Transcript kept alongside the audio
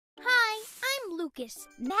Focus.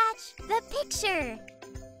 Match the picture.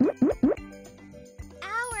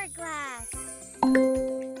 Hourglass.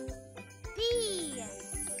 B.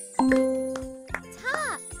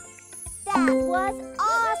 Top. That was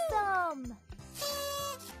awesome!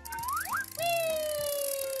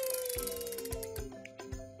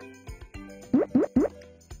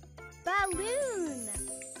 Balloon.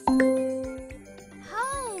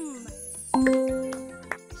 Home.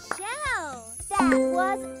 Shell. That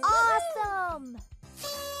was awesome!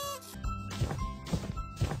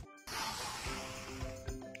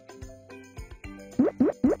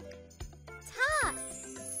 Top.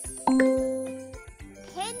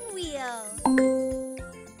 Pinwheel.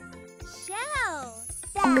 Shell.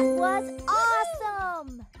 That was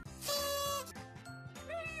awesome!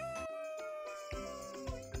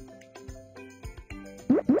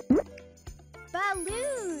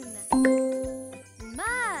 Balloon.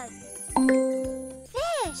 Mug.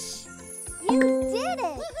 Fish. You did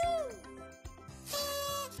it!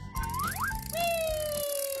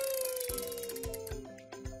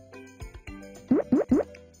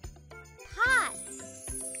 Pot.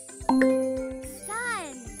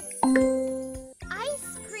 Sun.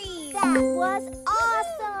 Ice cream. That was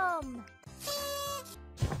awesome!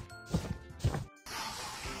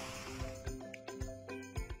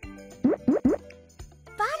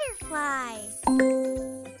 Butterfly.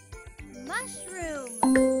 Mushroom.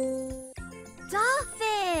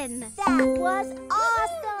 Dolphin. That was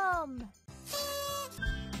awesome!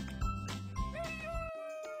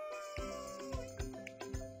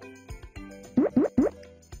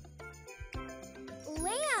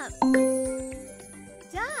 Lamp.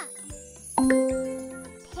 Duck.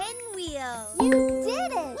 Pinwheel. You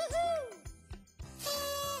did it!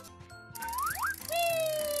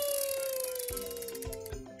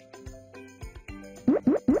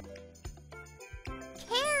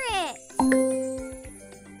 Carrot.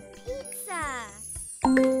 Pizza.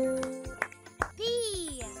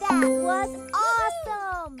 B. That was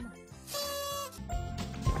awesome!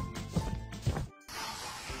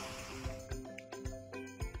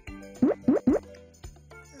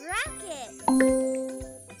 Racket.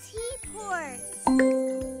 Teapot.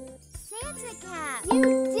 Santa cap. You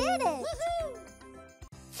did it!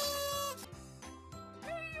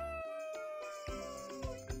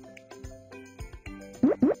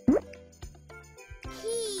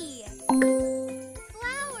 Key.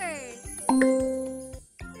 Flowers.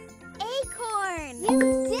 Acorn. You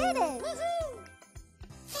did it!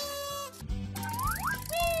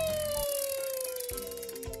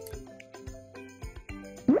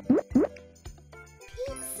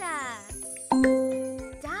 Pizza.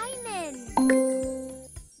 Diamond.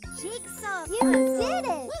 Jigsaw You puzzle. did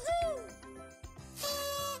it!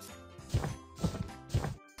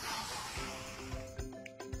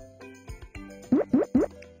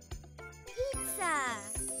 Pizza.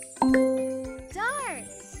 Dart.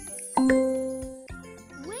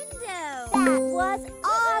 Window. That was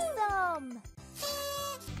awesome!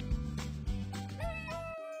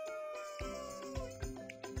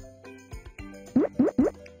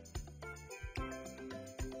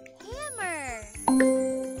 Hammer.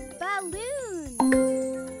 Balloon.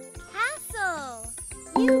 Castle.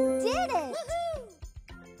 You did it!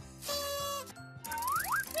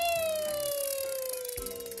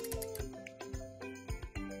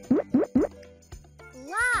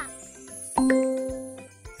 Lock.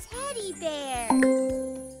 Teddy bear.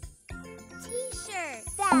 T-shirt.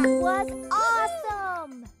 That was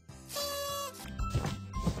awesome!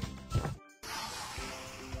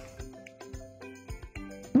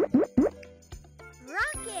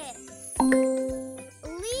 Rocket.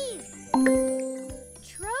 Leaf.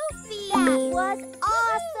 Trophy. That was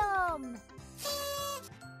awesome!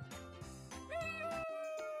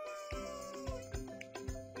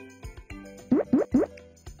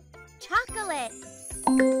 Chocolate.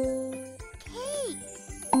 Cake.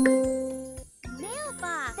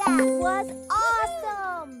 Mailbox. That was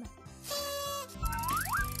awesome!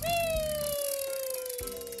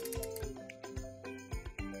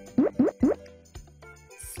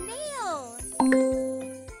 Snail.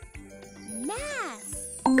 Mask.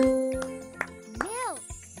 Milk.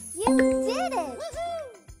 You did it!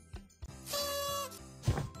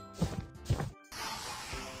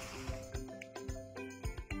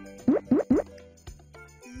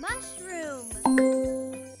 Mushroom.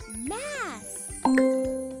 Mask.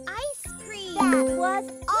 Ice cream. That was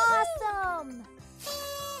awesome!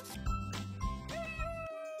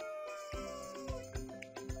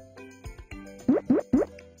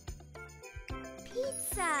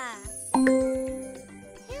 Pizza.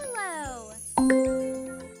 Pillow.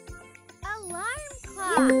 Alarm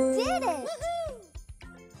clock. You did it!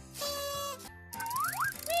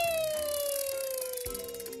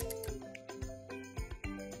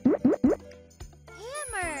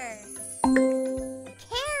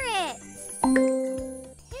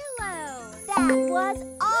 was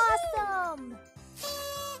awesome!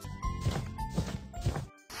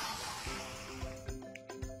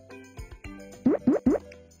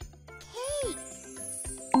 Cake.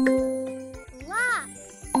 Lock.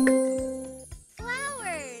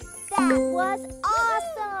 Flowers. That was